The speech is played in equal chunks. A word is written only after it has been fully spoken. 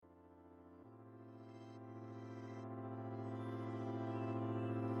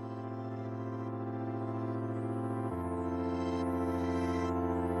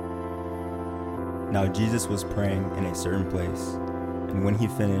Now Jesus was praying in a certain place, and when he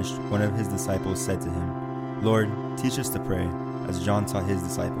finished, one of his disciples said to him, "Lord, teach us to pray, as John taught his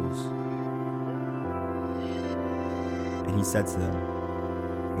disciples." And he said to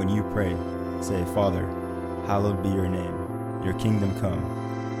them, "When you pray, say, 'Father, hallowed be your name, your kingdom come.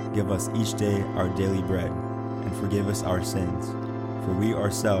 Give us each day our daily bread, and forgive us our sins, for we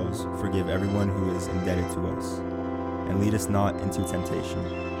ourselves forgive everyone who is indebted to us. And lead us not into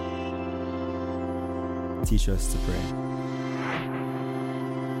temptation.'" Teach us to pray.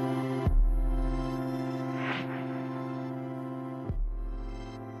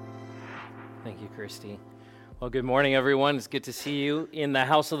 Thank you, Christy. Well, good morning, everyone. It's good to see you in the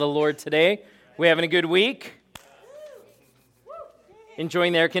house of the Lord today. We having a good week?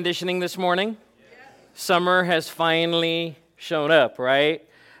 Enjoying the air conditioning this morning? Summer has finally shown up, right?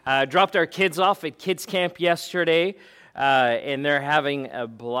 Dropped our kids off at kids camp yesterday, and they're having a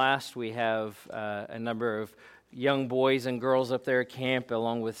blast. We have a number of young boys and girls up there at camp,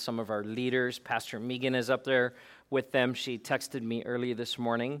 along with some of our leaders. Pastor Megan is up there with them. She texted me early this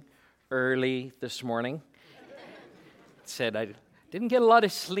morning, said, "I didn't get a lot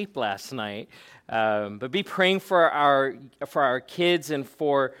of sleep last night," but be praying for our kids and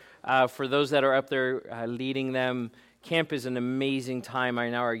for those that are up there leading them. Camp is an amazing time. I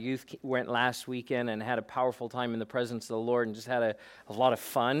know our youth went last weekend and had a powerful time in the presence of the Lord and just had a lot of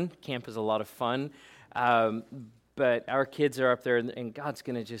fun. Camp is a lot of fun. But our kids are up there, and God's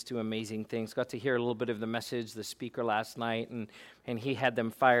going to just do amazing things. Got to hear a little bit of the message, the speaker last night, and he had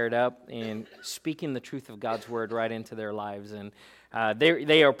them fired up and speaking the truth of God's word right into their lives. And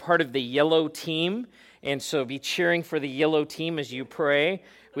they are part of the yellow team, and so be cheering for the yellow team as you pray.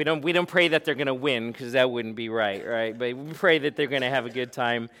 We don't pray that they're going to win, because that wouldn't be right? But we pray that they're going to have a good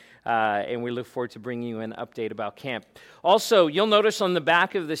time, and we look forward to bringing you an update about camp. Also, you'll notice on the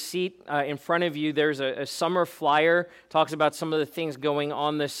back of the seat in front of you, there's a summer flyer. Talks about some of the things going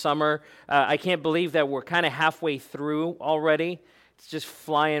on this summer. I can't believe that we're kind of halfway through already. It's just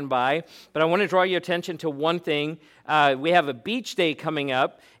flying by. But I want to draw your attention to one thing. We have a beach day coming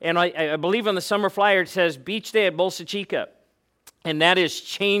up, and I believe on the summer flyer it says Beach Day at Bolsa Chica. And that is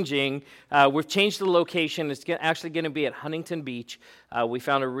changing. We've changed the location. It's actually going to be at Huntington Beach. We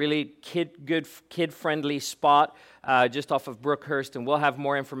found a really good kid-friendly spot just off of Brookhurst, and we'll have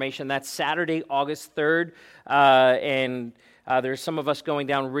more information. That's Saturday, August 3rd, and there's some of us going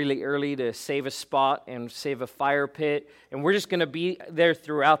down really early to save a spot and save a fire pit, and we're just going to be there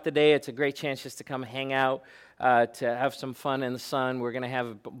throughout the day. It's a great chance just to come hang out, to have some fun in the sun. We're going to have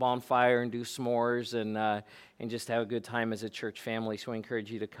a bonfire and do s'mores and just have a good time as a church family. So I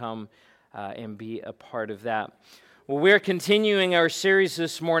encourage you to come and be a part of that. Well, we're continuing our series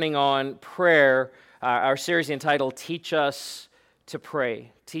this morning on prayer, our series entitled Teach Us to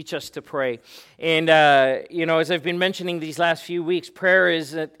Pray. Teach us to pray. And, as I've been mentioning these last few weeks, prayer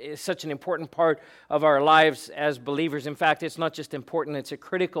is such an important part of our lives as believers. In fact, it's not just important, it's a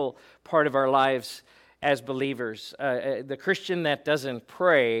critical part of our lives as believers. The Christian that doesn't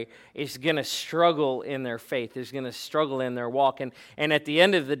pray is going to struggle in their faith, is going to struggle in their walk. And at the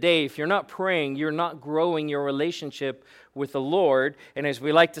end of the day, if you're not praying, you're not growing your relationship with the Lord. And as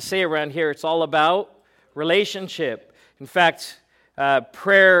we like to say around here, it's all about relationship. In fact,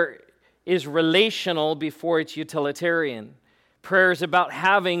 prayer is relational before it's utilitarian. Prayer is about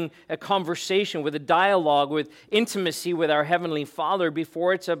having a conversation, with a dialogue, with intimacy with our Heavenly Father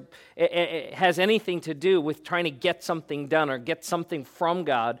before it has anything to do with trying to get something done or get something from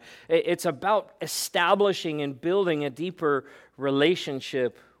God. It's about establishing and building a deeper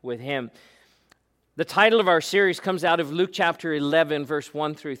relationship with Him. The title of our series comes out of Luke chapter 11, verse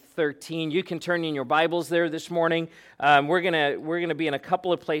 1 through 13. You can turn in your Bibles there this morning. We're gonna be in a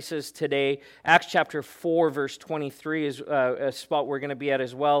couple of places today. Acts chapter 4, verse 23 is a spot we're going to be at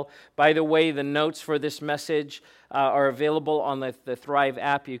as well. By the way, the notes for this message are available on the Thrive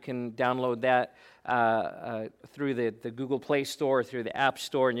app. You can download that through the Google Play Store or through the App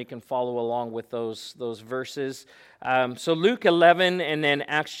Store, and you can follow along with those verses. So Luke 11 and then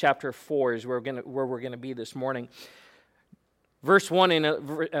Acts chapter 4 is where we're going to be this morning. Verse 1 in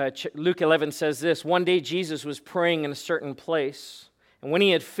Luke 11 says this: "One day Jesus was praying in a certain place, and when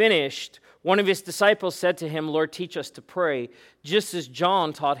he had finished, one of his disciples said to him, 'Lord, teach us to pray, just as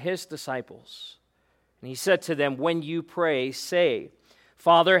John taught his disciples.' And he said to them, 'When you pray, say,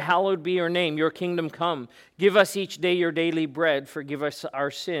 Father, hallowed be your name, your kingdom come. Give us each day your daily bread. Forgive us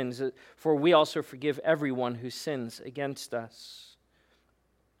our sins, for we also forgive everyone who sins against us.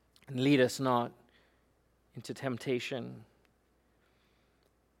 And lead us not into temptation.'"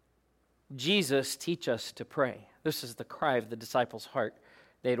 Jesus, teach us to pray. This is the cry of the disciples' heart.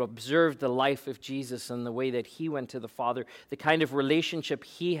 They'd observed the life of Jesus and the way that he went to the Father, the kind of relationship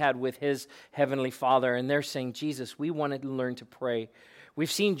he had with his heavenly Father. And they're saying, Jesus, we want to learn to pray.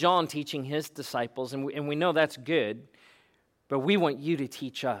 We've seen John teaching his disciples, and we know that's good, but we want you to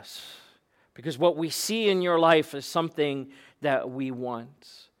teach us. Because what we see in your life is something that we want.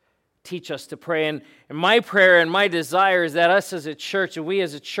 Teach us to pray. And my prayer and my desire is that us as a church, and we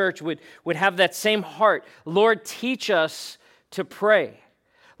as a church would have that same heart. Lord, teach us to pray.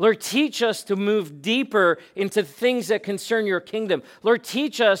 Lord, teach us to move deeper into things that concern your kingdom. Lord,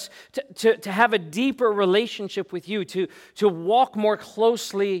 teach us to have a deeper relationship with you, to walk more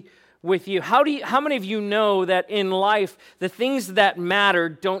closely with you. How many of you know that in life, the things that matter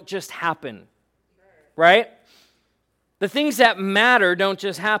don't just happen, right? The things that matter don't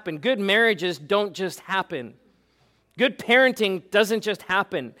just happen. Good marriages don't just happen. Good parenting doesn't just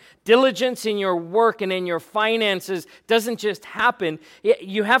happen. Diligence in your work and in your finances doesn't just happen.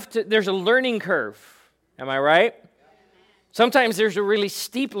 There's a learning curve. Am I right? Sometimes there's a really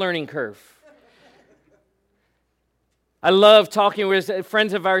steep learning curve. I love talking with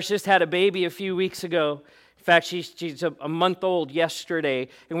friends of ours, just had a baby a few weeks ago. In fact, she's a month old yesterday,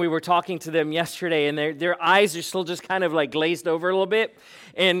 and we were talking to them yesterday, and their eyes are still just kind of like glazed over a little bit,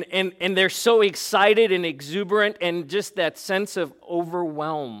 and they're so excited and exuberant, and just that sense of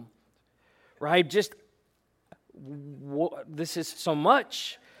overwhelm, right? Just, this is so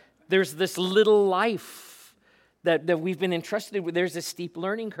much. There's this little life that we've been entrusted with. There's a steep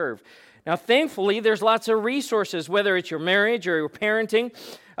learning curve. Now, thankfully, there's lots of resources, whether it's your marriage or your parenting,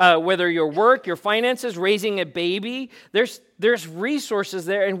 whether your work, your finances, raising a baby. There's resources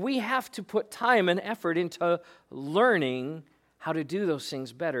there, and we have to put time and effort into learning how to do those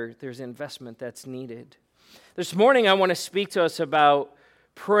things better. There's investment that's needed. This morning, I want to speak to us about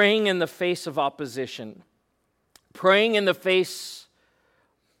praying in the face of opposition. Praying in the face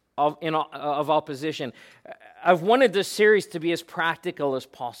of opposition. I've wanted this series to be as practical as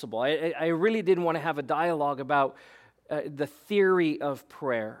possible. I really didn't want to have a dialogue about the theory of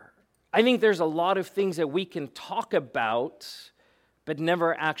prayer. I think there's a lot of things that we can talk about, but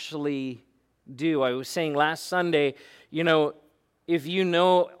never actually do. I was saying last Sunday, if you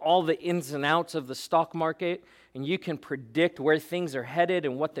know all the ins and outs of the stock market, and you can predict where things are headed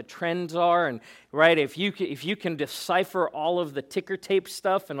and what the trends are, and right, if you can decipher all of the ticker tape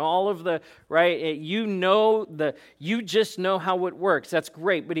stuff and all of the right, you just know how it works. That's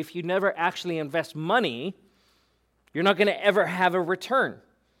great, but if you never actually invest money, you're not going to ever have a return.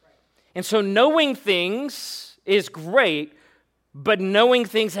 And so knowing things is great, but knowing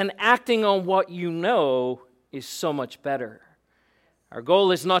things and acting on what you know is so much better. Our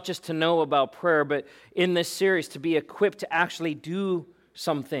goal is not just to know about prayer, but in this series to be equipped to actually do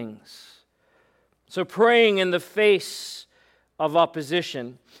some things. So praying in the face of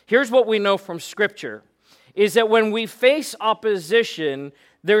opposition. Here's what we know from Scripture, is that when we face opposition,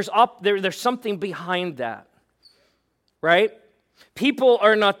 there's something behind that, right? People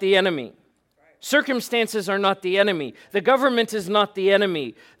are not the enemy. Circumstances are not the enemy. The government is not the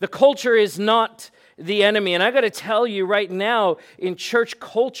enemy. The culture is not the enemy. And I got to tell you right now, in church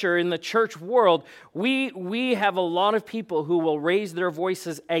culture, in the church world, we have a lot of people who will raise their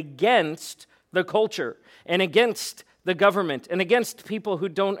voices against the culture and against the government and against people who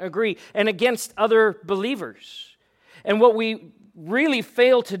don't agree and against other believers. And what we really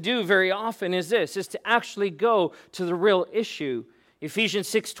fail to do very often is to actually go to the real issue. Ephesians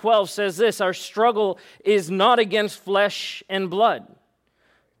 6:12 says this, our struggle is not against flesh and blood,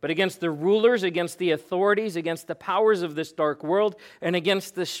 but against the rulers, against the authorities, against the powers of this dark world, and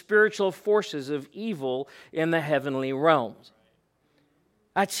against the spiritual forces of evil in the heavenly realms.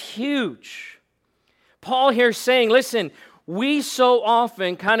 That's huge. Paul here is saying, listen, we so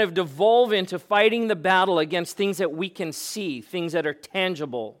often kind of devolve into fighting the battle against things that we can see, things that are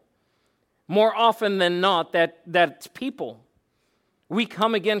tangible. More often than not, that's people. We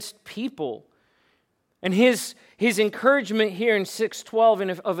come against people. And his encouragement here in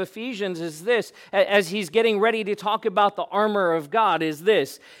 6:12 of Ephesians is this, as he's getting ready to talk about the armor of God, is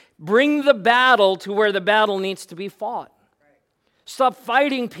this: bring the battle to where the battle needs to be fought. Stop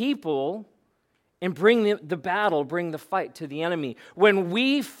fighting people and bring the fight to the enemy. When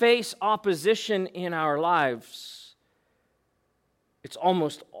we face opposition in our lives, it's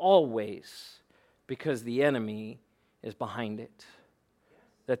almost always because the enemy is behind it.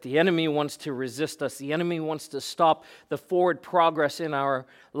 That the enemy wants to resist us. The enemy wants to stop the forward progress in our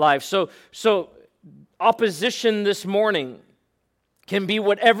lives. So opposition this morning can be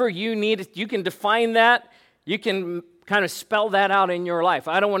whatever you need. You can define that. You can kind of spell that out in your life.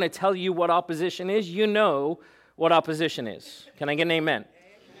 I don't want to tell you what opposition is. You know what opposition is. Can I get an amen?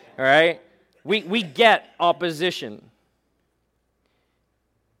 All right? We get opposition.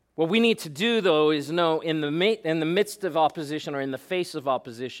 What we need to do, though, is know in the midst of opposition or in the face of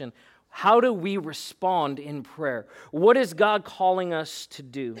opposition, how do we respond in prayer? What is God calling us to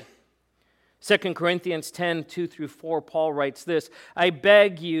do? 2 Corinthians 10, 2-4, Paul writes this, I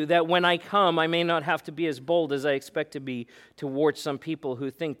beg you that when I come, I may not have to be as bold as I expect to be towards some people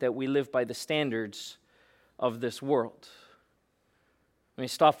who think that we live by the standards of this world. Let me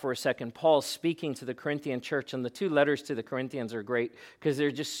stop for a second. Paul's speaking to the Corinthian church, and the 2 letters to the Corinthians are great because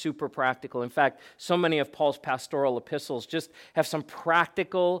they're just super practical. In fact, so many of Paul's pastoral epistles just have some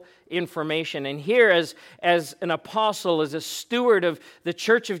practical information. And here, as an apostle, as a steward of the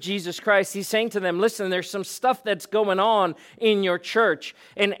church of Jesus Christ, he's saying to them, listen, there's some stuff that's going on in your church,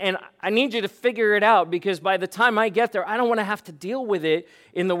 and I need you to figure it out because by the time I get there, I don't want to have to deal with it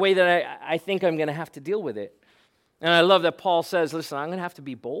in the way that I think I'm going to have to deal with it. And I love that Paul says, listen, I'm going to have to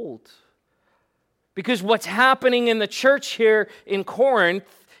be bold. Because what's happening in the church here in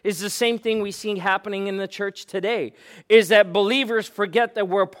Corinth is the same thing we see happening in the church today, is that believers forget that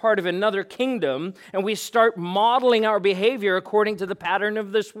we're a part of another kingdom, and we start modeling our behavior according to the pattern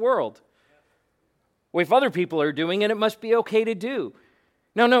of this world. Well, if other people are doing it, it must be okay to do.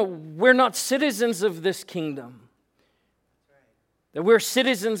 No, we're not citizens of this kingdom. That we're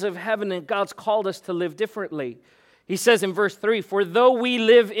citizens of heaven, and God's called us to live differently. He says in verse 3, for though we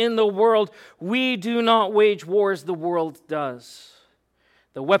live in the world, we do not wage war as the world does.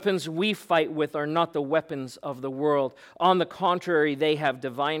 The weapons we fight with are not the weapons of the world. On the contrary, they have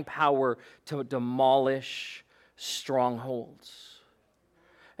divine power to demolish strongholds.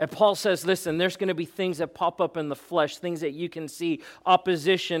 And Paul says, listen, there's going to be things that pop up in the flesh, things that you can see,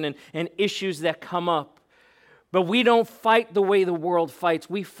 opposition and issues that come up. But we don't fight the way the world fights.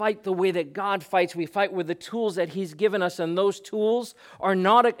 We fight the way that God fights. We fight with the tools that He's given us, and those tools are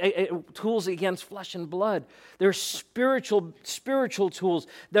not tools against flesh and blood. They're spiritual tools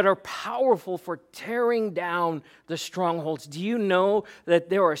that are powerful for tearing down the strongholds. Do you know that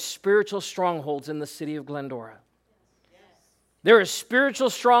there are spiritual strongholds in the city of Glendora? There are spiritual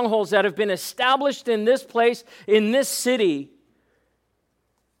strongholds that have been established in this place, in this city,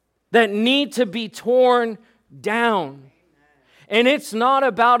 that need to be torn down. And it's not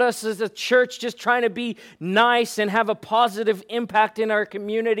about us as a church just trying to be nice and have a positive impact in our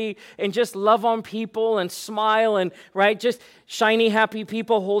community and just love on people and smile and, right, just shiny, happy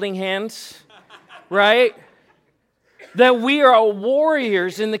people holding hands, right? That we are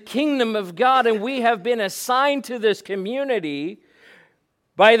warriors in the kingdom of God, and we have been assigned to this community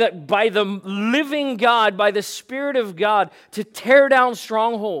by the living God, by the Spirit of God, to tear down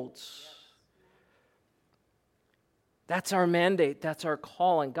strongholds. That's our mandate. That's our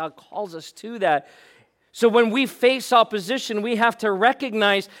calling. God calls us to that. So when we face opposition, we have to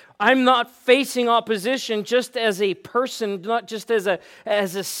recognize I'm not facing opposition just as a person, not just as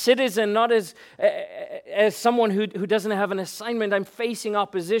a citizen, not as someone who doesn't have an assignment. I'm facing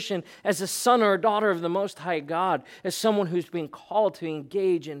opposition as a son or a daughter of the Most High God, as someone who's been called to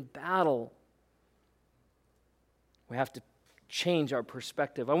engage in battle. We have to change our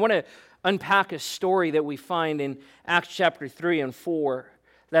perspective. I want to unpack a story that we find in Acts chapter 3 and 4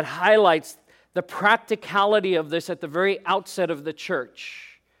 that highlights the practicality of this at the very outset of the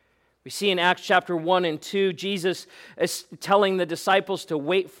church. We see in Acts chapter 1 and 2, Jesus is telling the disciples to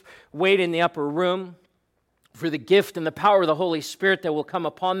wait in the upper room for the gift and the power of the Holy Spirit that will come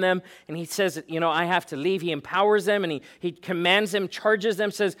upon them. And he says, I have to leave. He empowers them and he commands them, charges them,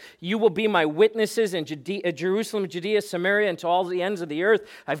 says, you will be my witnesses in Jerusalem, Judea, Samaria, and to all the ends of the earth.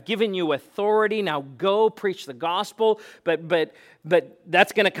 I've given you authority. Now go preach the gospel. But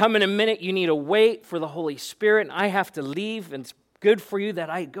that's going to come in a minute. You need to wait for the Holy Spirit. And I have to leave. And it's good for you that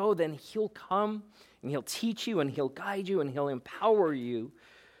I go. Then He'll come and He'll teach you and He'll guide you and He'll empower you.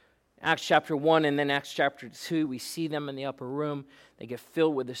 Acts chapter 1 and then Acts chapter 2, we see them in the upper room. They get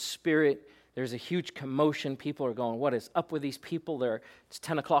filled with the Spirit. There's a huge commotion. People are going, what is up with these people? It's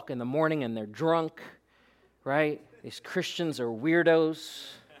 10 o'clock in the morning and they're drunk, right? These Christians are weirdos.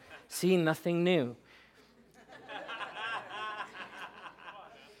 See, nothing new.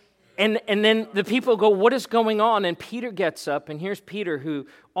 And then the people go, what is going on? And Peter gets up, and here's Peter, who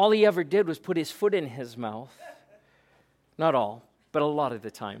all he ever did was put his foot in his mouth. Not all, but a lot of the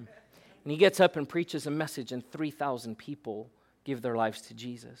time. And he gets up and preaches a message, and 3,000 people give their lives to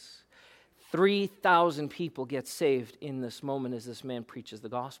Jesus. 3,000 people get saved in this moment as this man preaches the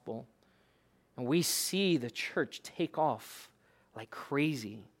gospel. And we see the church take off like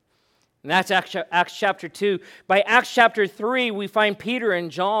crazy. And that's Acts chapter 2. By Acts chapter 3, we find Peter and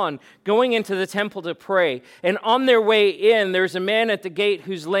John going into the temple to pray. And on their way in, there's a man at the gate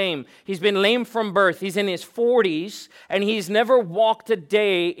who's lame. He's been lame from birth. He's in his 40s, and he's never walked a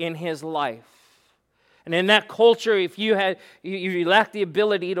day in his life. And in that culture, if you lacked the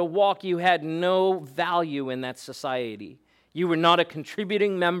ability to walk, you had no value in that society. You were not a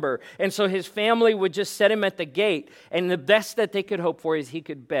contributing member. And so his family would just set him at the gate. And the best that they could hope for is he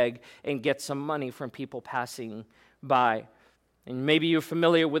could beg and get some money from people passing by. And maybe you're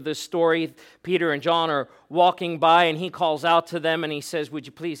familiar with this story. Peter and John are walking by, and he calls out to them, and he says, "Would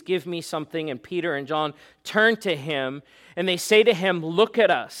you please give me something?" And Peter and John turn to him, and they say to him, "Look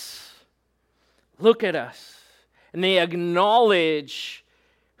at us. Look at us." And they acknowledge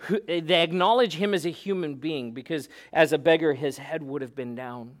him as a human being, because as a beggar, his head would have been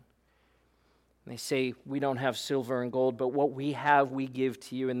down. And they say, "We don't have silver and gold, but what we have we give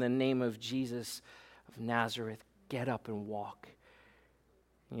to you in the name of Jesus of Nazareth. Get up and walk."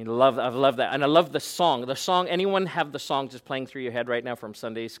 I love that. And I love the song. The song, anyone have the song just playing through your head right now from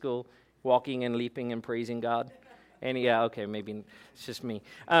Sunday school? Walking and leaping and praising God? Yeah, okay, maybe it's just me.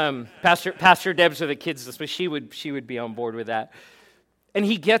 Pastor Deb's with the kids, but she would be on board with that. And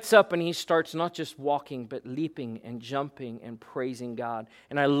he gets up and he starts not just walking, but leaping and jumping and praising God.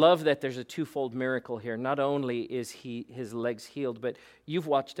 And I love that there's a twofold miracle here. Not only is his legs healed, but you've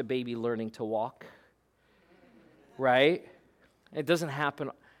watched a baby learning to walk, right? It doesn't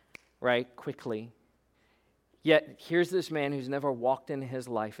happen, right, quickly. Yet, here's this man who's never walked in his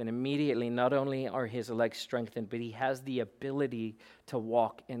life, and immediately, not only are his legs strengthened, but he has the ability to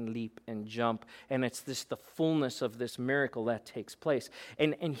walk and leap and jump. And it's the fullness of this miracle that takes place.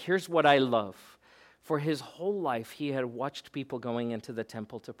 And here's what I love. For his whole life, he had watched people going into the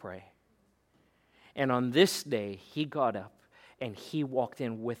temple to pray. And on this day, he got up and he walked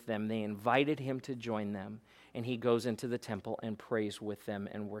in with them. They invited him to join them, and he goes into the temple and prays with them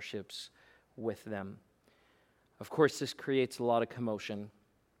and worships with them. Of course, this creates a lot of commotion.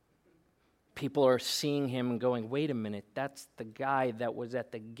 People are seeing him and going, "Wait a minute, that's the guy that was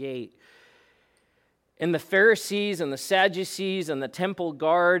at the gate." And the Pharisees and the Sadducees and the temple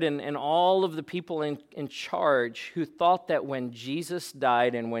guard and all of the people in charge who thought that when Jesus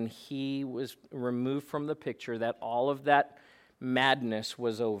died and when he was removed from the picture, that all of that madness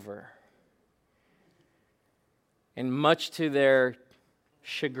was over. And much to their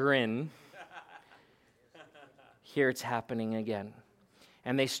chagrin, here it's happening again.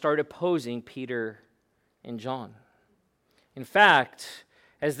 And they start opposing Peter and John. In fact,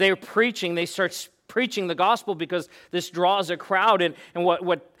 as they're preaching, they start preaching the gospel because this draws a crowd. And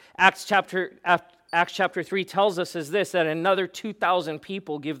what Acts chapter 3 tells us is this, that another 2,000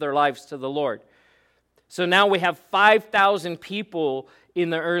 people give their lives to the Lord. So now we have 5,000 people in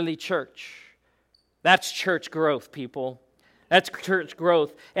the early church. That's church growth, people. That's church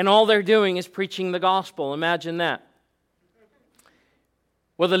growth. And all they're doing is preaching the gospel. Imagine that.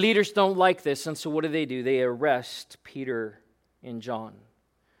 Well, the leaders don't like this, and so what do? They arrest Peter and John.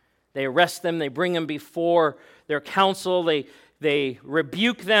 They arrest them. They bring them before their council. They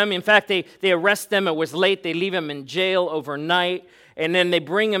rebuke them. In fact, they arrest them. It was late. They leave them in jail overnight. And then they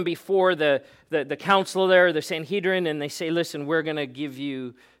bring them before the council there, the Sanhedrin, and they say, "Listen, we're going to give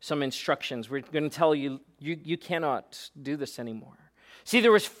you some instructions. We're going to tell you, you cannot do this anymore." See,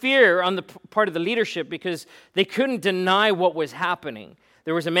 there was fear on the part of the leadership because they couldn't deny what was happening.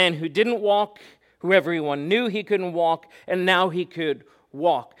 There was a man who didn't walk, who everyone knew he couldn't walk, and now he could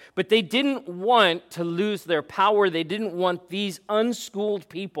walk. But they didn't want to lose their power. They didn't want these unschooled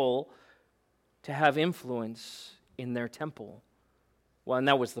people to have influence in their temple. Well, and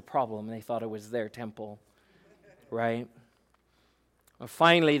that was the problem. They thought it was their temple, right? Well,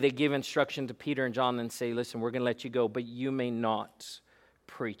 finally, they give instruction to Peter and John and say, "Listen, we're going to let you go, but you may not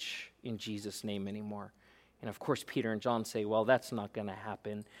preach in Jesus' name anymore." And of course, Peter and John say, "Well, that's not going to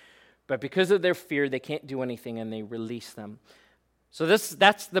happen." But because of their fear, they can't do anything, and they release them. So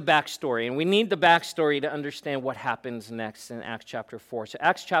that's the backstory, and we need the backstory to understand what happens next in Acts chapter 4. So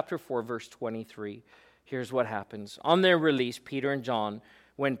Acts chapter 4, verse 23. Here's what happens. On their release, Peter and John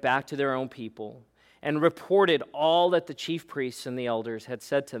went back to their own people and reported all that the chief priests and the elders had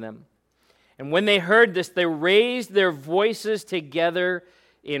said to them. And when they heard this, they raised their voices together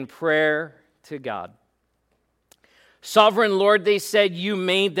in prayer to God. "Sovereign Lord," they said, "you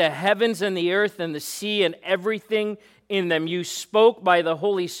made the heavens and the earth and the sea and everything in them. You spoke by the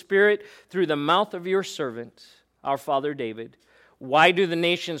Holy Spirit through the mouth of your servant, our father David. Why do the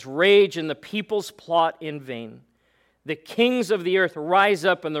nations rage and the peoples plot in vain? The kings of the earth rise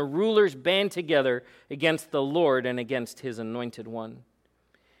up and the rulers band together against the Lord and against his anointed one.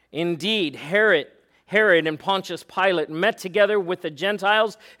 Indeed, Herod and Pontius Pilate met together with the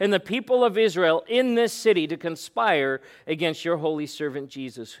Gentiles and the people of Israel in this city to conspire against your holy servant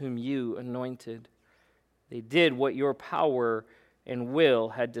Jesus, whom you anointed. They did what your power and will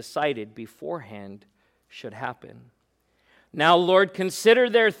had decided beforehand should happen. Now, Lord, consider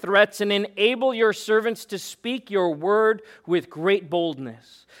their threats and enable your servants to speak your word with great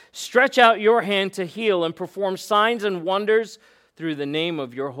boldness. Stretch out your hand to heal and perform signs and wonders through the name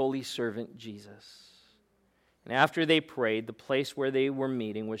of your holy servant Jesus. And after they prayed, the place where they were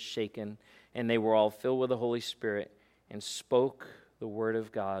meeting was shaken, and they were all filled with the Holy Spirit and spoke the word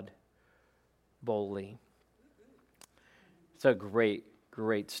of God boldly. It's a great,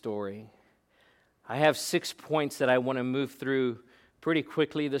 great story. I have 6 points that I want to move through pretty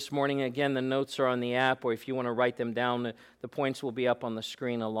quickly this morning. Again, the notes are on the app, or if you want to write them down, the points will be up on the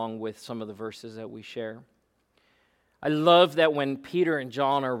screen along with some of the verses that we share. I love that when Peter and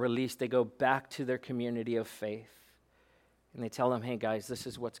John are released, they go back to their community of faith. And they tell them, hey guys, this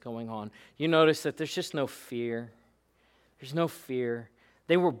is what's going on. You notice that there's just no fear. There's no fear.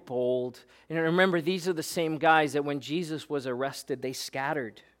 They were bold. And remember, these are the same guys that when Jesus was arrested, they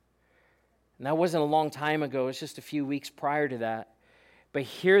scattered. And that wasn't a long time ago. It's just a few weeks prior to that. But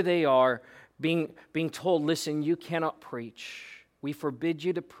here they are being told, listen, you cannot preach. We forbid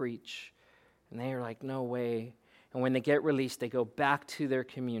you to preach. And they are like, no way. And when they get released, they go back to their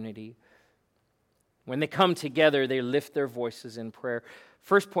community. When they come together, they lift their voices in prayer.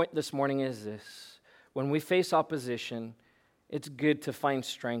 First point this morning is this. When we face opposition, it's good to find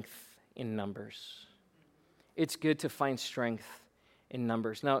strength in numbers. It's good to find strength in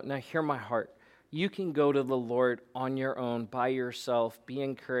numbers. Now hear my heart. You can go to the Lord on your own, by yourself, be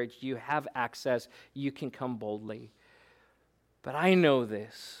encouraged. You have access. You can come boldly. But I know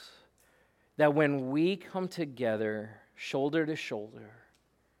this, that when we come together, shoulder to shoulder,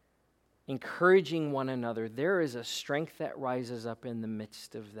 encouraging one another, there is a strength that rises up in the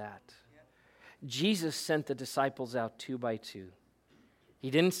midst of that. Jesus sent the disciples out 2 by 2. He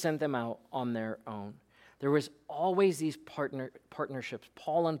didn't send them out on their own. There was always these partnerships,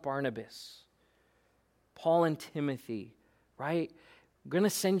 Paul and Barnabas, Paul and Timothy, right? I'm going to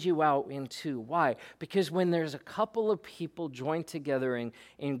send you out in 2. Why? Because when there's a couple of people joined together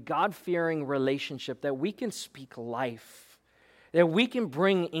in God-fearing relationship, that we can speak life, that we can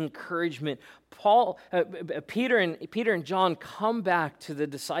bring encouragement. Peter and John come back to the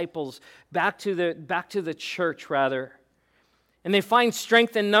disciples, back to the church rather. And they find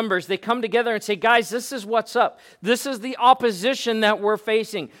strength in numbers. They come together and say, guys, this is what's up. This is the opposition that we're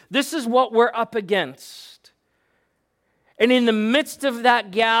facing. This is what we're up against. And in the midst of that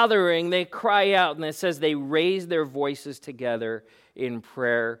gathering, they cry out, and it says they raise their voices together in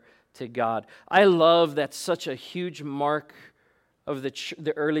prayer to God. I love that such a huge mark of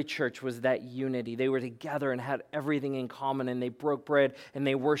the early church was that unity. They were together and had everything in common, and they broke bread, and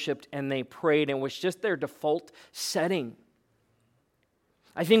they worshiped, and they prayed, and it was just their default setting.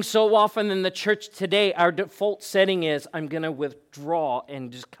 I think so often in the church today, our default setting is, I'm going to withdraw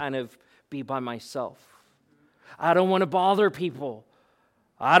and just kind of be by myself. I don't want to bother people.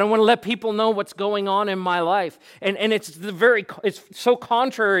 I don't want to let people know what's going on in my life. And it's so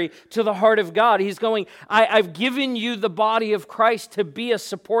contrary to the heart of God. He's going, I've given you the body of Christ to be a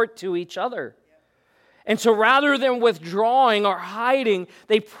support to each other. And so rather than withdrawing or hiding,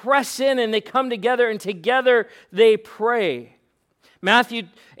 they press in and they come together, and together they pray. Matthew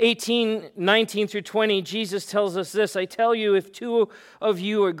 18:19-20, Jesus tells us this, I tell you, if 2 of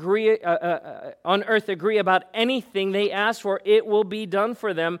you on earth agree about anything they ask for, it will be done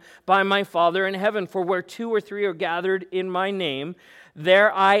for them by my Father in heaven. For where 2 or 3 are gathered in my name,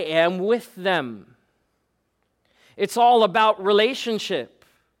 there I am with them. It's all about relationship.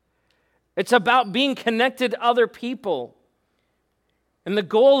 It's about being connected to other people. And the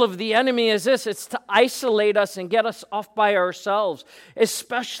goal of the enemy is this, it's to isolate us and get us off by ourselves,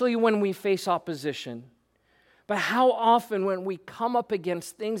 especially when we face opposition. But how often when we come up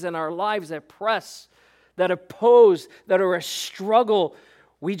against things in our lives that press, that oppose, that are a struggle,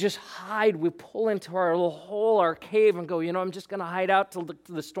 we just hide, we pull into our little hole, our cave, and go, I'm just going to hide out till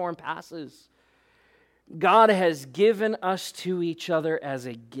the storm passes. God has given us to each other as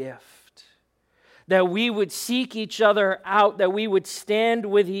a gift. That we would seek each other out, that we would stand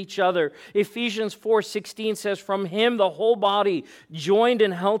with each other. Ephesians 4:16 says, from him the whole body, joined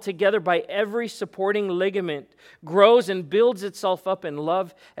and held together by every supporting ligament, grows and builds itself up in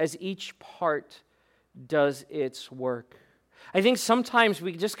love as each part does its work. I think sometimes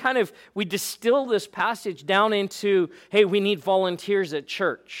we just we distill this passage down into, hey, we need volunteers at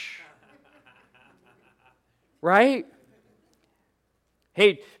church. Right?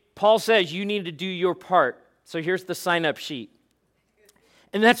 Hey, Paul says you need to do your part. So here's the sign-up sheet.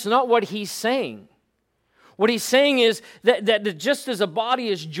 And that's not what he's saying. What he's saying is that just as a body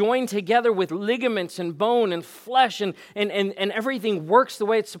is joined together with ligaments and bone and flesh and everything works the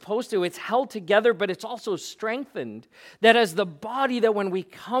way it's supposed to, it's held together, but it's also strengthened. That as the body, that when we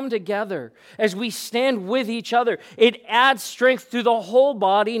come together, as we stand with each other, it adds strength to the whole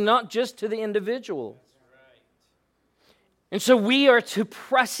body, not just to the individual. And so we are to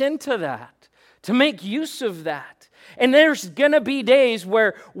press into that, to make use of that. And there's going to be days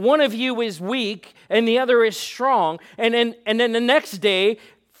where one of you is weak and the other is strong. And then the next day,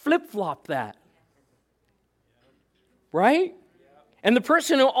 flip-flop that. Right? And the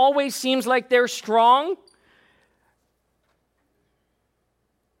person who always seems like they're strong,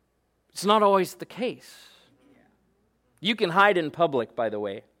 it's not always the case. You can hide in public, by the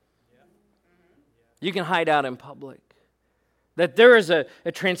way. You can hide out in public. That there is a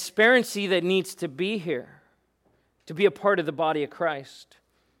transparency that needs to be here. To be a part of the body of Christ,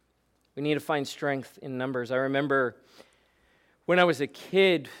 we need to find strength in numbers. I remember when I was a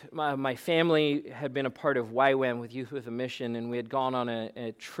kid, my family had been a part of YWAM with Youth with a Mission, and we had gone on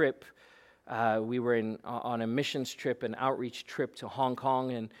a trip. We were on a missions trip, an outreach trip to Hong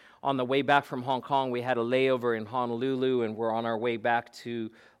Kong, and on the way back from Hong Kong, we had a layover in Honolulu, and we're on our way back to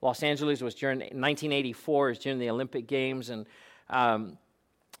Los Angeles. It was during 1984, it was during the Olympic Games, and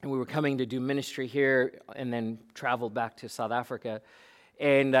we were coming to do ministry here and then traveled back to South Africa.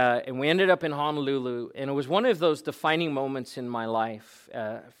 And we ended up in Honolulu. And it was one of those defining moments in my life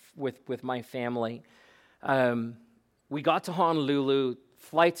with my family. We got to Honolulu.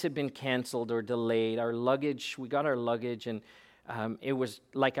 Flights had been canceled or delayed. We got our luggage, and it was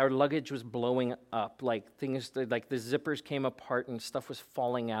like our luggage was blowing up. Like the zippers came apart and stuff was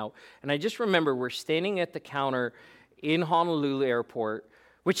falling out. And I just remember we're standing at the counter in Honolulu Airport,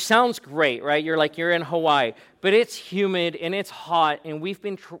 which sounds great, right? You're in Hawaii, but it's humid and it's hot, and we've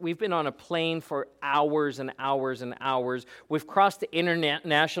been on a plane for hours and hours and hours. We've crossed the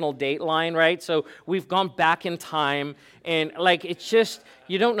international date line, right? So we've gone back in time, and it's just,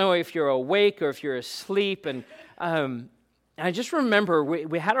 you don't know if you're awake or if you're asleep. And I just remember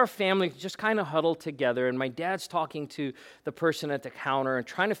we had our family just kind of huddled together, and my dad's talking to the person at the counter and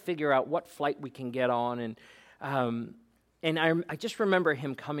trying to figure out what flight we can get on, and I just remember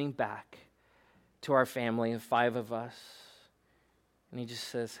him coming back to our family, and 5 of us, and he just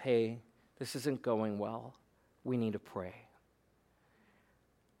says, "Hey, this isn't going well. We need to pray."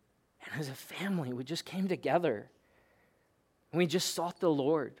 And as a family, we just came together, and we just sought the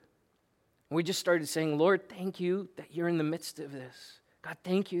Lord. And we just started saying, "Lord, thank you that you're in the midst of this. God,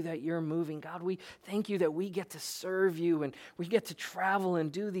 thank you that you're moving. God, we thank you that we get to serve you and we get to travel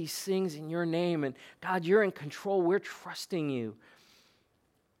and do these things in your name. And God, you're in control. We're trusting you."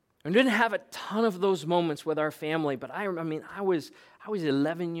 And we didn't have a ton of those moments with our family, but I was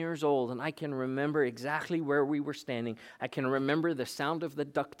 11 years old, and I can remember exactly where we were standing. I can remember the sound of the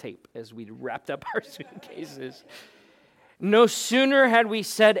duct tape as we wrapped up our suitcases. No sooner had we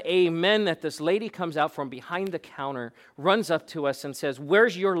said amen that this lady comes out from behind the counter, runs up to us and says,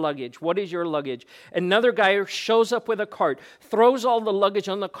 "Where's your luggage? What is your luggage?" Another guy shows up with a cart, throws all the luggage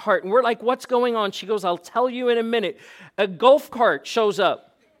on the cart, and we're like, "What's going on?" She goes, "I'll tell you in a minute." A golf cart shows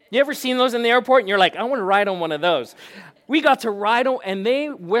up. You ever seen those in the airport? And you're like, "I want to ride on one of those." We got to ride on, and they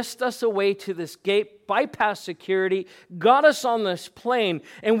whisked us away to this gate, bypassed security, got us on this plane,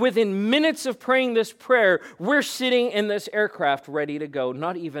 and within minutes of praying this prayer, we're sitting in this aircraft ready to go,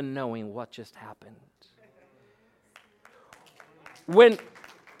 not even knowing what just happened. When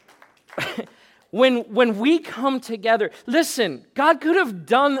we come together, listen, God could have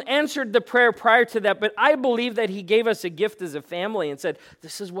answered the prayer prior to that, but I believe that He gave us a gift as a family and said,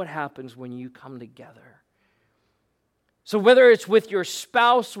 this is what happens when you come together. So whether it's with your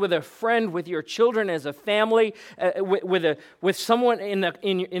spouse, with a friend, with your children as a family, with someone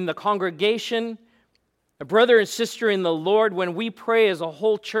in the congregation, a brother and sister in the Lord, when we pray as a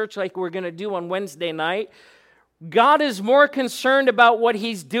whole church like we're going to do on Wednesday night, God is more concerned about what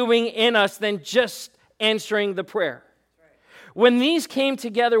He's doing in us than just answering the prayer. When these came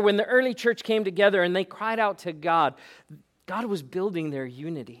together, when the early church came together and they cried out to God, God was building their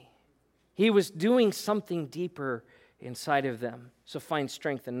unity. He was doing something deeper inside of them. So find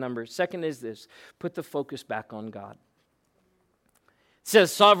strength in numbers. Second is this: put the focus back on God. It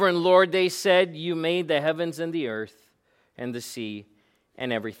says, "Sovereign Lord," they said, "you made the heavens and the earth and the sea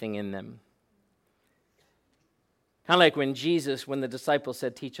and everything in them." Kind of like when the disciples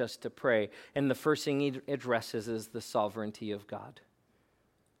said, "Teach us to pray," and the first thing He addresses is the sovereignty of God.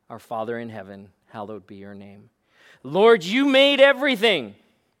 "Our Father in heaven, hallowed be your name." Lord, you made everything.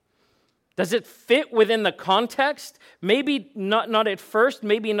 Does it fit within the context? Maybe not at first,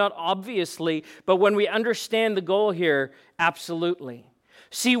 maybe not obviously, but when we understand the goal here, absolutely.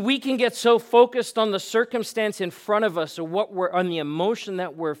 See, we can get so focused on the circumstance in front of us or on the emotion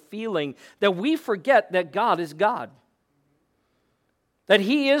that we're feeling that we forget that God is God. That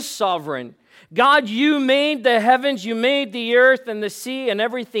He is sovereign. God, you made the heavens, you made the earth and the sea and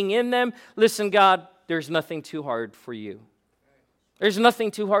everything in them. Listen, God, there's nothing too hard for you. There's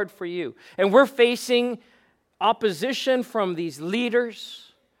nothing too hard for you. And we're facing opposition from these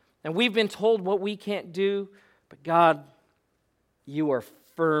leaders, and we've been told what we can't do, but God, you are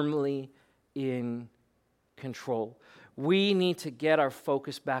firmly in control. We need to get our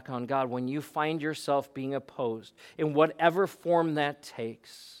focus back on God. When you find yourself being opposed, in whatever form that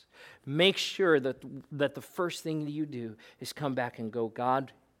takes, make sure that the first thing that you do is come back and go,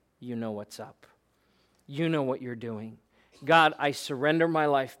 God, you know what's up. You know what you're doing. God, I surrender my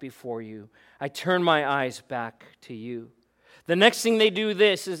life before you. I turn my eyes back to you. The next thing they do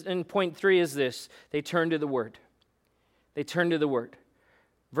in point 3 is this. They turn to the Word. They turn to the Word.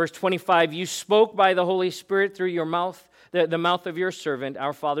 Verse 25, you spoke by the Holy Spirit through your mouth, the mouth of your servant,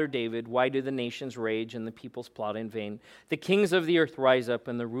 our father David. Why do the nations rage and the peoples plot in vain? The kings of the earth rise up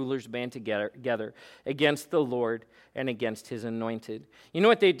and the rulers band together against the Lord and against His anointed. You know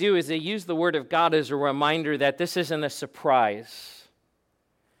what they do is they use the Word of God as a reminder that this isn't a surprise.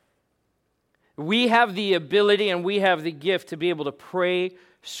 We have the ability and we have the gift to be able to pray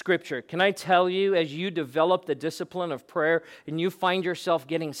Scripture. Can I tell you, as you develop the discipline of prayer and you find yourself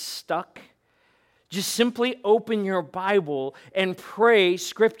getting stuck, just simply open your Bible and pray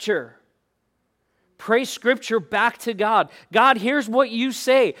Scripture. Pray Scripture back to God. God, here's what you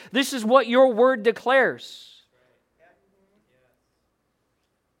say. This is what your Word declares.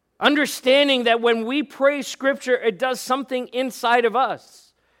 Understanding that when we pray Scripture, it does something inside of us.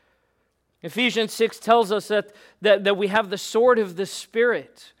 Ephesians 6 tells us that we have the sword of the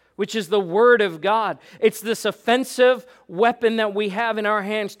Spirit, which is the Word of God. It's this offensive weapon that we have in our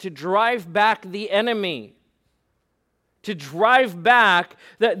hands to drive back the enemy, to drive back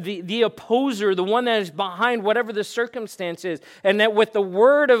the opposer, the one that is behind whatever the circumstance is. And that with the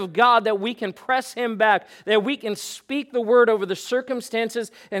Word of God that we can press Him back, that we can speak the Word over the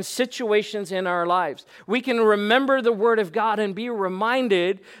circumstances and situations in our lives. We can remember the Word of God and be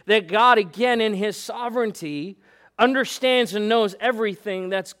reminded that God, again, in His sovereignty, understands and knows everything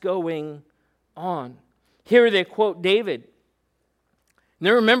that's going on. Here they quote David.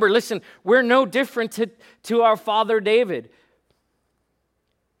 Now remember, listen, we're no different to our father David,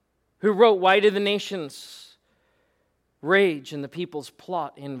 who wrote, why do the nations rage and the peoples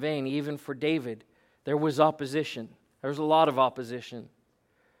plot in vain? Even for David, there was opposition. There was a lot of opposition.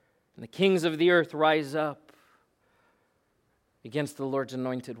 And the kings of the earth rise up against the Lord's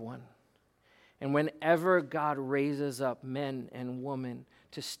anointed one. And whenever God raises up men and women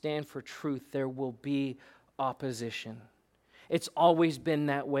to stand for truth, there will be opposition. It's always been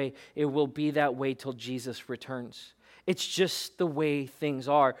that way. It will be that way till Jesus returns. It's just the way things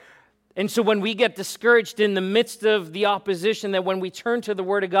are. And so when we get discouraged in the midst of the opposition, that when we turn to the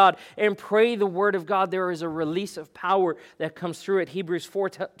Word of God and pray the Word of God, there is a release of power that comes through it. Hebrews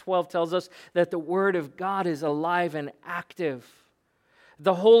 4:12 tells us that the Word of God is alive and active.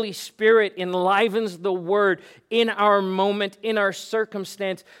 The Holy Spirit enlivens the Word in our moment, in our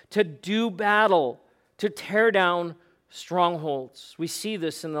circumstance, to do battle, to tear down strongholds. We see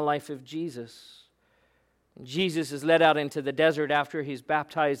this in the life of Jesus. Jesus is led out into the desert after He's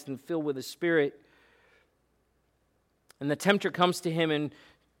baptized and filled with the Spirit. And the tempter comes to Him in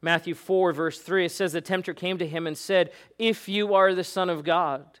Matthew 4, verse 3. It says, the tempter came to Him and said, if you are the Son of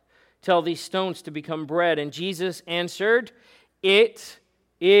God, tell these stones to become bread. And Jesus answered, it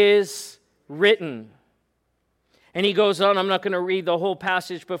is written. And He goes on, I'm not going to read the whole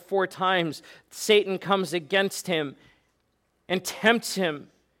passage, but 4 times Satan comes against Him and tempts Him.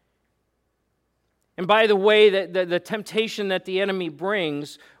 And by the way, the temptation that the enemy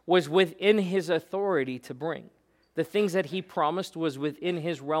brings was within his authority to bring. The things that he promised was within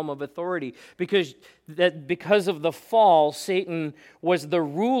his realm of authority. Because of the fall, Satan was the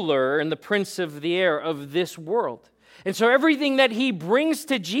ruler and the prince of the air of this world. And so everything that he brings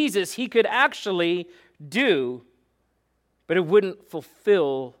to Jesus, he could actually do, but it wouldn't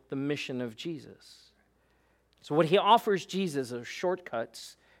fulfill the mission of Jesus. So what he offers Jesus are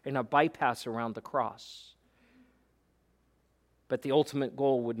shortcuts and a bypass around the cross. But the ultimate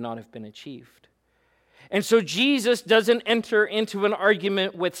goal would not have been achieved. And so Jesus doesn't enter into an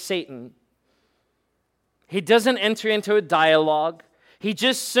argument with Satan. He doesn't enter into a dialogue. He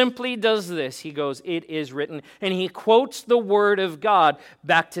just simply does this. He goes, it is written. And he quotes the Word of God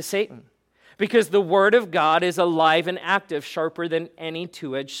back to Satan. because the word of God is alive and active, sharper than any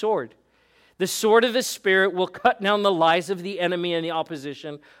two-edged sword. The sword of the Spirit will cut down the lies of the enemy and the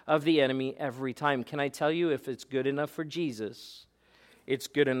opposition of the enemy every time. Can I tell you, if it's good enough for Jesus, it's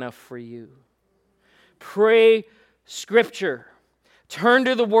good enough for you. Pray Scripture. Turn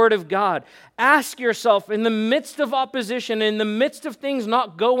to the Word of God. Ask yourself, in the midst of opposition, in the midst of things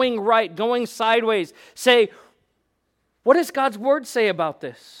not going right, going sideways, say, what does God's Word say about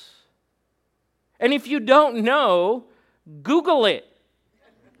this? And if you don't know, Google it.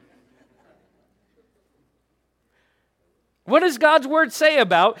 What does God's Word say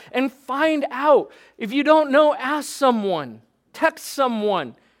about? And find out. If you don't know, ask someone. Text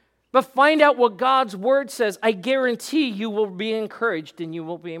someone. But find out what God's Word says. I guarantee you will be encouraged and you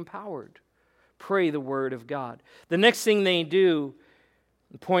will be empowered. Pray the Word of God. The next thing they do,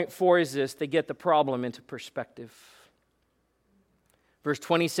 point 4 is this, they get the problem into perspective. Verse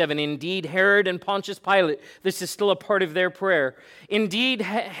 27, indeed, Herod and Pontius Pilate, this is still a part of their prayer. Indeed,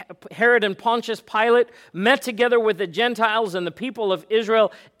 Herod and Pontius Pilate met together with the Gentiles and the people of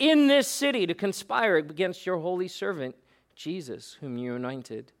Israel in this city to conspire against your holy servant, Jesus, whom you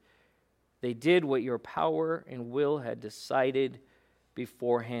anointed. They did what your power and will had decided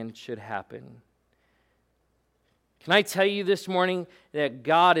beforehand should happen. Can I tell you this morning that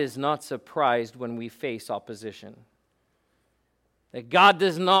God is not surprised when we face opposition? That God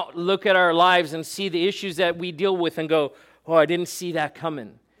does not look at our lives and see the issues that we deal with and go, oh, I didn't see that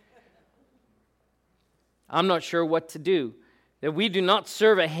coming. I'm not sure what to do. That we do not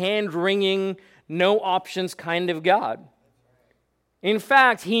serve a hand-wringing, no options kind of God. In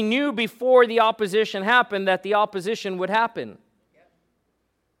fact, he knew before the opposition happened that the opposition would happen.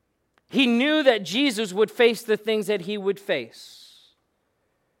 He knew that Jesus would face the things that he would face.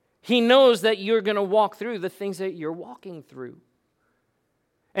 He knows that you're going to walk through the things that you're walking through.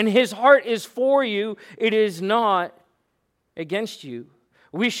 And his heart is for you. It is not against you.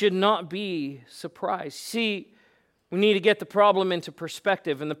 We should not be surprised. See, we need to get the problem into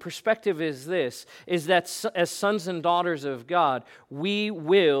perspective. And the perspective is this, is that as sons and daughters of God, we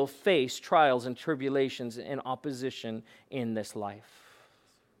will face trials and tribulations and opposition in this life.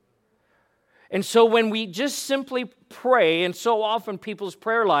 And so when we just simply pray, and so often people's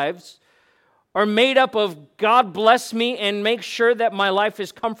prayer lives are made up of God bless me and make sure that my life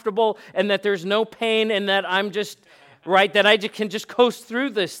is comfortable and that there's no pain and that I'm just, right, that I can just coast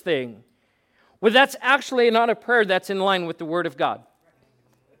through this thing. Well, that's actually not a prayer that's in line with the Word of God.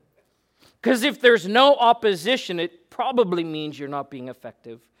 Because if there's no opposition, it probably means you're not being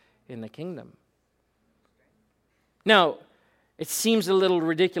effective in the kingdom. Now, it seems a little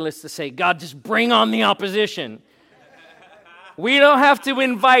ridiculous to say, God, just bring on the opposition. We don't have to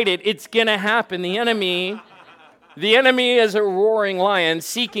invite it. It's going to happen. The enemy is a roaring lion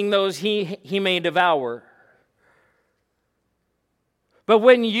seeking those he may devour. But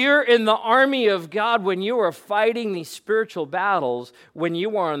when you're in the army of God, when you are fighting these spiritual battles, when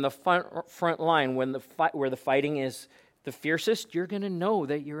you are on the front line, where the fighting is the fiercest, you're going to know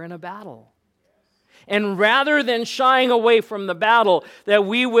that you're in a battle. And rather than shying away from the battle, that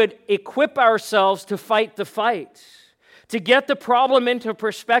we would equip ourselves to fight the fight. To get the problem into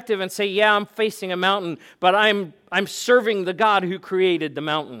perspective and say, yeah, I'm facing a mountain, but I'm serving the God who created the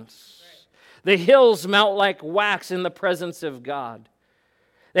mountains. The hills melt like wax in the presence of God.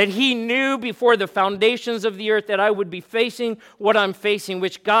 That he knew before the foundations of the earth that I would be facing what I'm facing,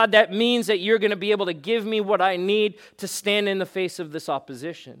 which God, that means that you're going to be able to give me what I need to stand in the face of this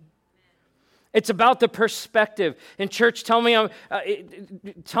opposition. It's about the perspective. And church, tell me I'm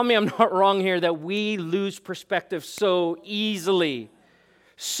not wrong here that we lose perspective so easily.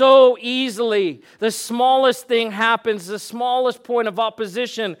 So easily. The smallest thing happens, the smallest point of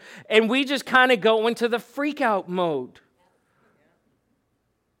opposition, and we just kind of go into the freak out mode.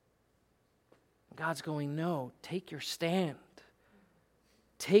 God's going, no, take your stand.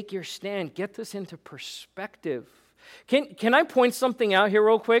 Take your stand. Get this into perspective. Can I point something out here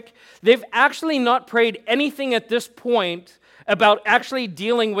real quick? They've actually not prayed anything at this point about actually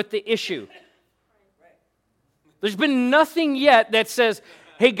dealing with the issue. There's been nothing yet that says,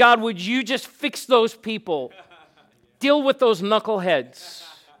 hey, God, would you just fix those people? Deal with those knuckleheads.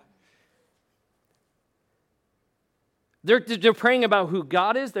 They're praying about who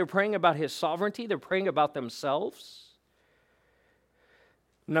God is. They're praying about his sovereignty. They're praying about themselves.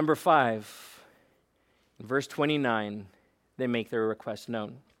 Number 5. In verse 29, they make their request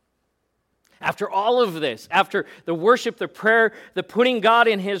known. After all of this, after the worship, the prayer, the putting God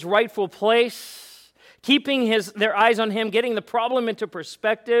in his rightful place, keeping their eyes on him, getting the problem into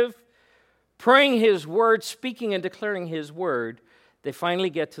perspective, praying his word, speaking and declaring his word, they finally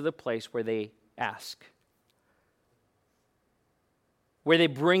get to the place where they ask, where they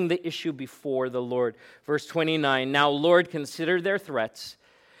bring the issue before the Lord. Verse 29, now, Lord, consider their threats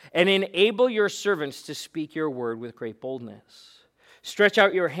and enable your servants to speak your word with great boldness. Stretch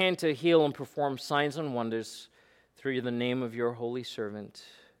out your hand to heal and perform signs and wonders through the name of your holy servant,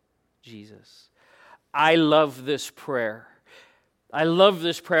 Jesus. I love this prayer. I love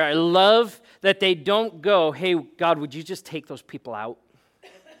this prayer. I love that they don't go, hey, God, would you just take those people out?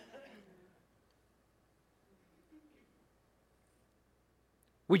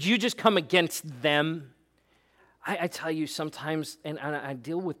 Would you just come against them? I tell you sometimes, and I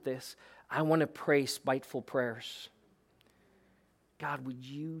deal with this, I want to pray spiteful prayers. God, would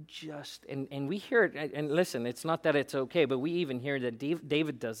you just, and we hear it, and listen, it's not that it's okay, but we even hear that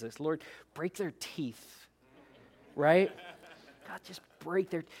David does this. Lord, break their teeth, right? God, just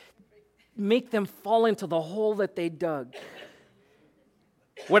make them fall into the hole that they dug.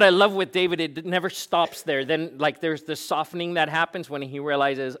 What I love with David, it never stops there. Then, there's the softening that happens when he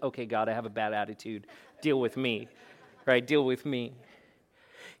realizes, okay, God, I have a bad attitude. Deal with me, right? Deal with me.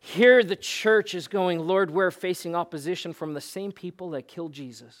 Here the church is going, Lord, we're facing opposition from the same people that killed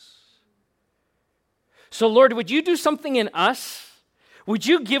Jesus. So, Lord, would you do something in us? Would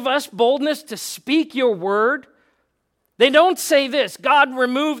you give us boldness to speak your word? They don't say this, God,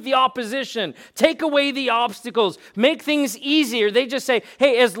 remove the opposition, take away the obstacles, make things easier. They just say,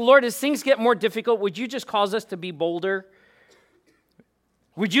 hey, as things get more difficult, would you just cause us to be bolder?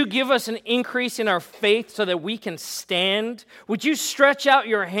 Would you give us an increase in our faith so that we can stand? Would you stretch out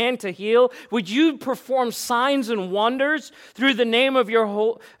your hand to heal? Would you perform signs and wonders through the name of your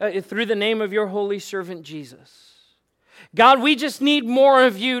holy servant Jesus? God, we just need more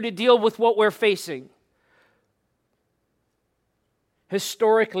of you to deal with what we're facing.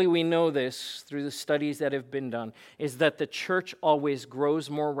 Historically, we know this through the studies that have been done, is that the church always grows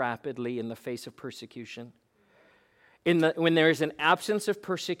more rapidly in the face of persecution. When there is an absence of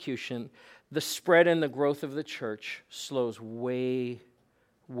persecution, the spread and the growth of the church slows way,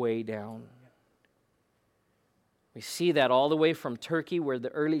 way down. We see that all the way from Turkey, where the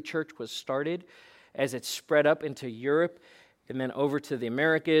early church was started, as it spread up into Europe, and then over to the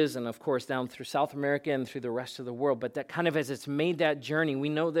Americas, and of course down through South America and through the rest of the world. But that kind of, as it's made that journey, we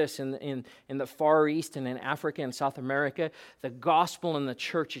know this in the Far East and in Africa and South America, the gospel and the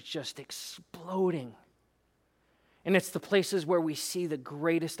church is just exploding. And it's the places where we see the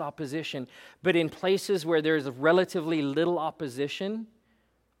greatest opposition. But in places where there's relatively little opposition,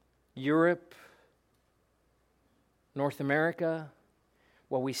 Europe, North America,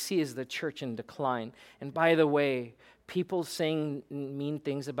 what we see is the church in decline. And by the way, people saying mean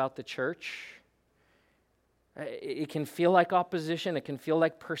things about the church, it can feel like opposition, it can feel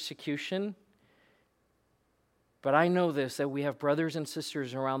like persecution. But I know this, that we have brothers and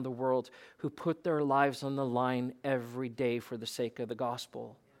sisters around the world who put their lives on the line every day for the sake of the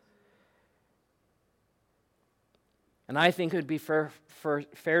gospel. And I think it would be fair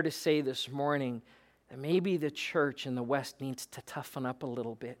to say this morning that maybe the church in the West needs to toughen up a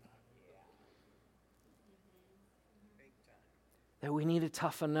little bit. That we need to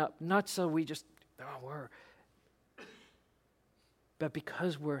toughen up, not so we just, but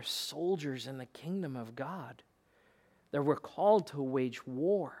because we're soldiers in the kingdom of God, that we're called to wage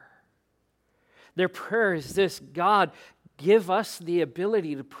war. Their prayer is this: God, give us the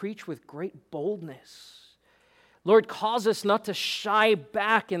ability to preach with great boldness. Lord, cause us not to shy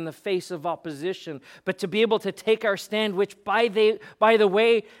back in the face of opposition, but to be able to take our stand, which by the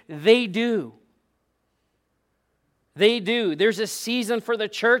way, they do. They do. There's a season for the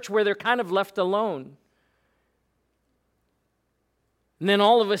church where they're kind of left alone. And then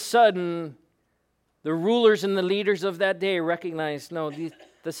all of a sudden, the rulers and the leaders of that day recognize, no,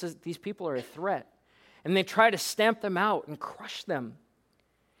 these people are a threat. And they try to stamp them out and crush them.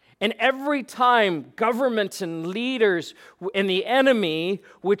 And every time governments and leaders and the enemy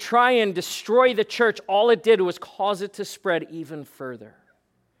would try and destroy the church, all it did was cause it to spread even further.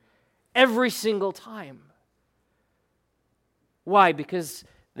 Every single time. Why? Because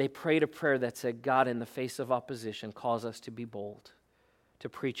they prayed a prayer that said, God, in the face of opposition, cause us to be bold, to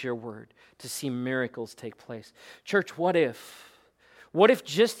preach your word, to see miracles take place. Church, what if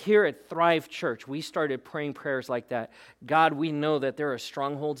just here at Thrive Church, we started praying prayers like that? God, we know that there are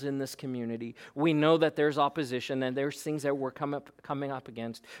strongholds in this community. We know that there's opposition and there's things that we're coming up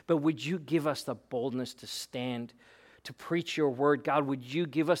against. But would you give us the boldness to stand, to preach your word? God, would you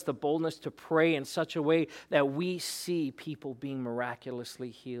give us the boldness to pray in such a way that we see people being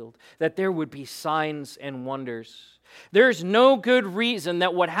miraculously healed, that there would be signs and wonders. There's no good reason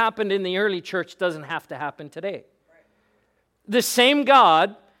that what happened in the early church doesn't have to happen today. the same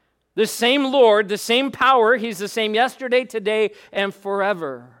God, the same Lord, the same power. He's the same yesterday, today, and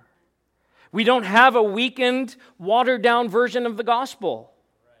forever. We don't have a weakened, watered-down version of the gospel.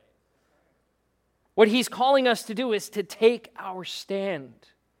 What He's calling us to do is to take our stand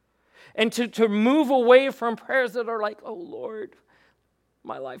and to move away from prayers that are like, oh, Lord,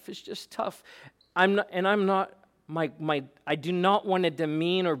 my life is just tough. I do not want to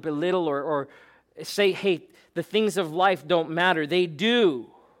demean or belittle or say, hey, the things of life don't matter. They do.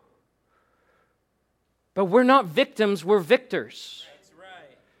 But we're not victims, we're victors. That's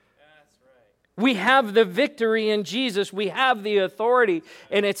right. We have the victory in Jesus. We have the authority.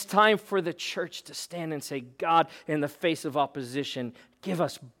 And it's time for the church to stand and say, God, in the face of opposition, give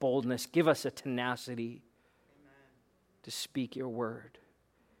us boldness, give us a tenacity to speak your word.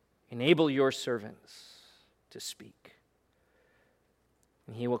 Enable your servants to speak.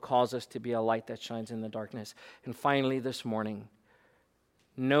 And He will cause us to be a light that shines in the darkness. And finally this morning,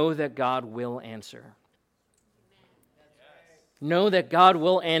 know that God will answer. Know that God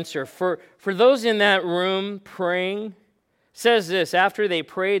will answer. For those in that room praying, says this, after they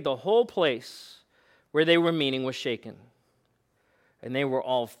prayed, the whole place where they were meeting was shaken. And they were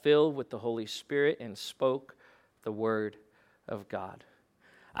all filled with the Holy Spirit and spoke the word of God.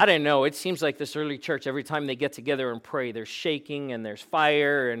 I don't know, it seems like this early church, every time they get together and pray, there's shaking and there's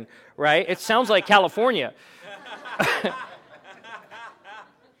fire, and right? It sounds like California.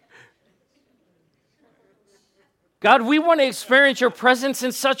 God, we want to experience your presence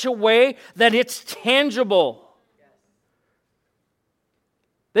in such a way that it's tangible.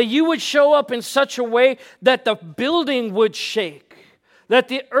 That you would show up in such a way that the building would shake, that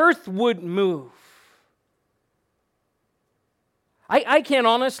the earth would move. I can't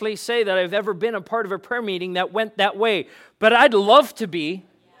honestly say that I've ever been a part of a prayer meeting that went that way, but I'd love to be.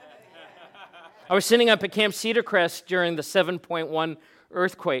 I was sitting up at Camp Cedar Crest during the 7.1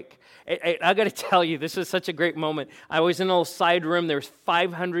 earthquake. I got to tell you, this was such a great moment. I was in a little side room. There was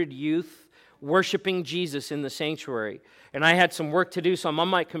 500 youth worshiping Jesus in the sanctuary. And I had some work to do, so I'm on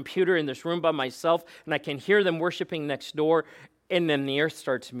my computer in this room by myself, and I can hear them worshiping next door, and then the earth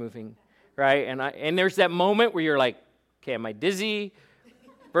starts moving, right? And there's that moment where you're like, okay, am I dizzy?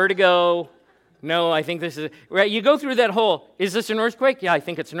 Vertigo? No, I think this is, right? You go through that whole, is this an earthquake? Yeah, I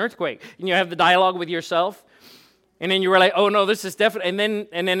think it's an earthquake. And you have the dialogue with yourself. And then you were like, oh no, this is definitely,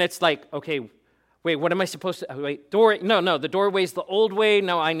 and then it's like, okay, wait, what am I supposed to, wait, the doorway's the old way,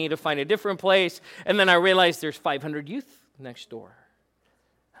 now I need to find a different place. And then I realized there's 500 youth next door.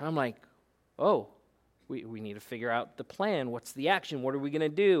 And I'm like, oh, we need to figure out the plan. What's the action? What are we going to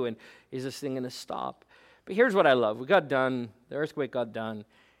do? And is this thing going to stop? But here's what I love. We got done, the earthquake got done,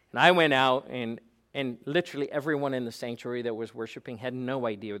 and I went out, and literally everyone in the sanctuary that was worshiping had no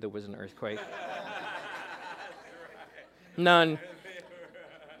idea there was an earthquake. None.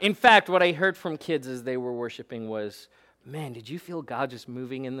 In fact, what I heard from kids as they were worshiping was, man, did you feel God just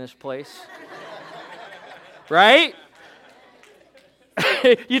moving in this place? Right?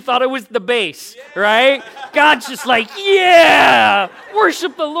 You thought it was the bass, right? God's just like, yeah,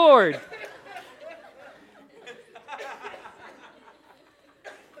 worship the Lord.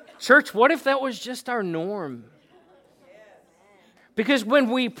 Church, what if that was just our norm? Because when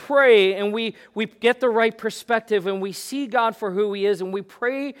we pray and we get the right perspective and we see God for who He is and we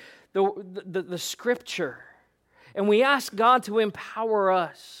pray the Scripture and we ask God to empower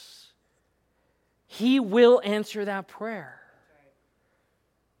us, He will answer that prayer.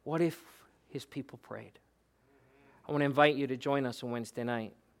 What if His people prayed? I want to invite you to join us on Wednesday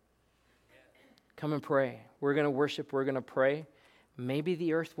night. Come and pray. We're going to worship. We're going to pray. Maybe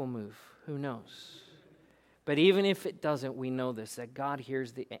the earth will move. Who knows? But even if it doesn't, we know this, that God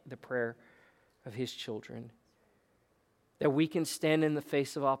hears the prayer of His children. That we can stand in the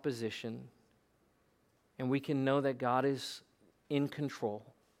face of opposition and we can know that God is in control.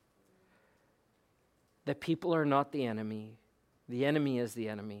 That people are not the enemy. The enemy is the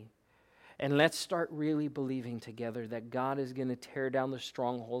enemy. And let's start really believing together that God is going to tear down the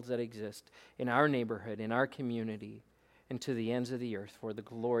strongholds that exist in our neighborhood, in our community, and to the ends of the earth for the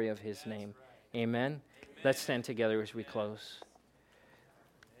glory of His name. Right. Amen? Let's stand together as we close.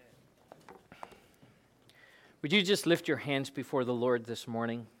 Would you just lift your hands before the Lord this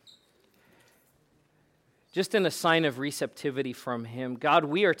morning? Just in a sign of receptivity from Him. God,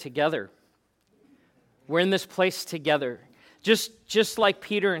 we are together. We're in this place together. Just like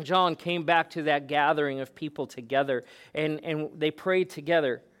Peter and John came back to that gathering of people together and they prayed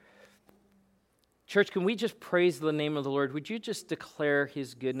together. Church, can we just praise the name of the Lord? Would you just declare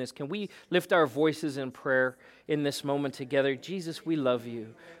His goodness? Can we lift our voices in prayer in this moment together? Jesus, we love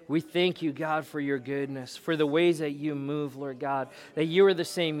you. We thank you, God, for your goodness, for the ways that you move, Lord God, that you are the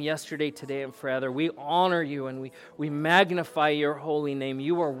same yesterday, today, and forever. We honor you and we magnify your holy name.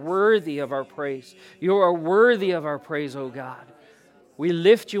 You are worthy of our praise. You are worthy of our praise, oh God. We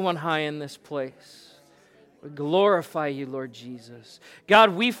lift you on high in this place. We glorify you, Lord Jesus.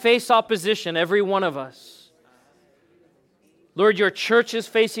 God, we face opposition, every one of us. Lord, your church is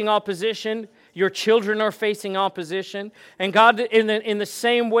facing opposition. Your children are facing opposition. And God, in the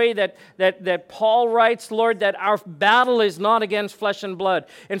same way that Paul writes, Lord, that our battle is not against flesh and blood.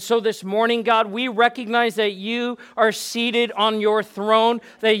 And so this morning, God, we recognize that you are seated on your throne,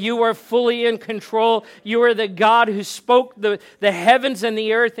 that you are fully in control. You are the God who spoke the heavens and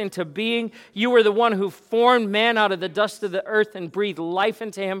the earth into being. You are the one who formed man out of the dust of the earth and breathed life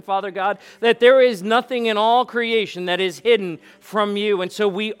into him, Father God, that there is nothing in all creation that is hidden from you. And so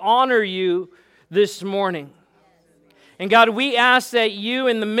we honor you this morning. And God, we ask that you,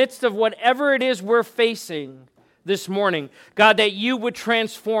 in the midst of whatever it is we're facing this morning, God, that you would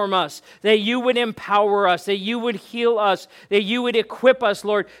transform us, that you would empower us, that you would heal us, that you would equip us,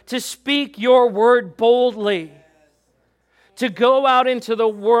 Lord, to speak your word boldly, to go out into the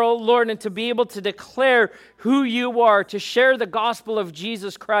world, Lord, and to be able to declare who you are, to share the gospel of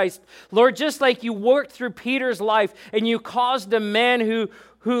Jesus Christ. Lord, just like you worked through Peter's life and you caused a man who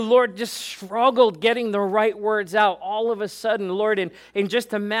Lord, just struggled getting the right words out. All of a sudden, Lord, in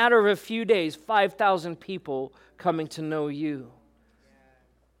just a matter of a few days, 5,000 people coming to know you.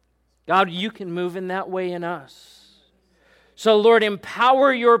 God, you can move in that way in us. So, Lord,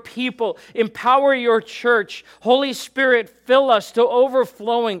 empower your people, empower your church. Holy Spirit, fill us to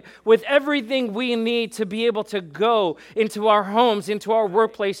overflowing with everything we need to be able to go into our homes, into our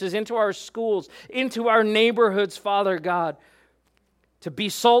workplaces, into our schools, into our neighborhoods, Father God, to be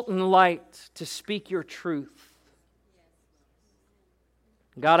salt and light, to speak your truth.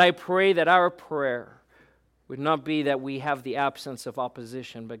 God, I pray that our prayer would not be that we have the absence of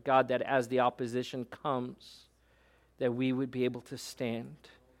opposition, but God, that as the opposition comes, that we would be able to stand.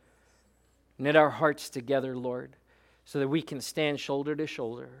 Knit our hearts together, Lord, so that we can stand shoulder to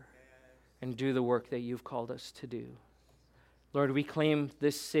shoulder and do the work that you've called us to do. Lord, we claim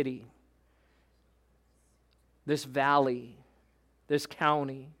this city, this valley, this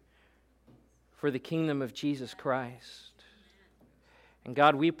county, for the kingdom of Jesus Christ. And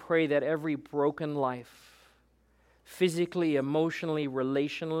God, we pray that every broken life, physically, emotionally,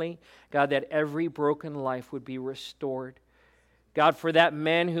 relationally, God, that every broken life would be restored. God, for that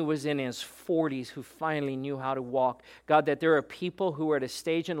man who was in his 40s who finally knew how to walk. God, that there are people who are at a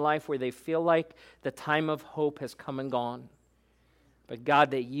stage in life where they feel like the time of hope has come and gone. But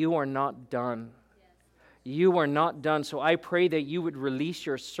God, that you are not done. You are not done. So I pray that you would release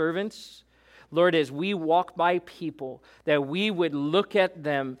your servants, Lord, as we walk by people, that we would look at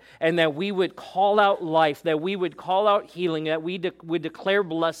them and that we would call out life, that we would call out healing, that we would declare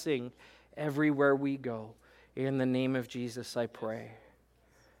blessing everywhere we go. In the name of Jesus, I pray.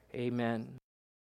 Amen.